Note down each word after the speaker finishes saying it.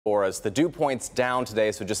For us, the dew point's down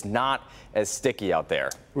today, so just not as sticky out there.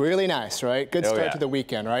 Really nice, right? Good start to the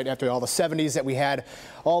weekend, right? After all the 70s that we had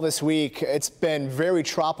all this week, it's been very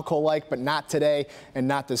tropical-like, but not today and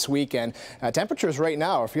not this weekend. Temperatures right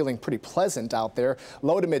now are feeling pretty pleasant out there.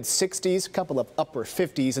 Low to mid 60s, a couple of upper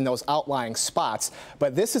 50s in those outlying spots.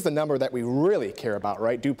 But this is the number that we really care about,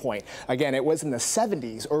 right? Dew point. Again, it was in the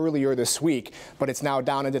 70s earlier this week, but it's now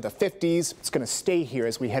down into the 50s. It's going to stay here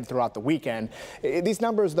as we head throughout the weekend. These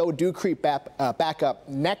numbers, though, do creep back up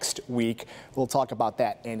next week. We'll talk about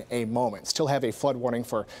that in a moment. Still have a flood warning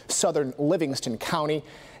for southern Livingston County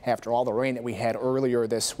after all the rain that we had earlier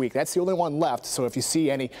this week. That's the only one left, so if you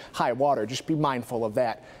see any high water, just be mindful of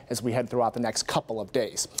that as we head throughout the next couple of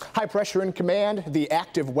days. High pressure in command, the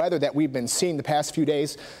active weather that we've been seeing the past few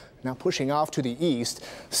days now pushing off to the east.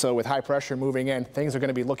 So with high pressure moving in, things are going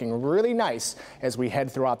to be looking really nice as we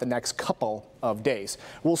head throughout the next couple of days.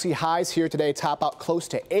 We'll see highs here today top out close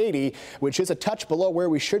to 80, which is a touch below where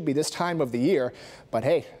we should be this time of the year. But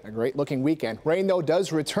hey, a great looking weekend. Rain, though,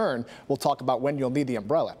 does return. We'll talk about when you'll need the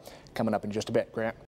umbrella coming up in just a bit. Grant.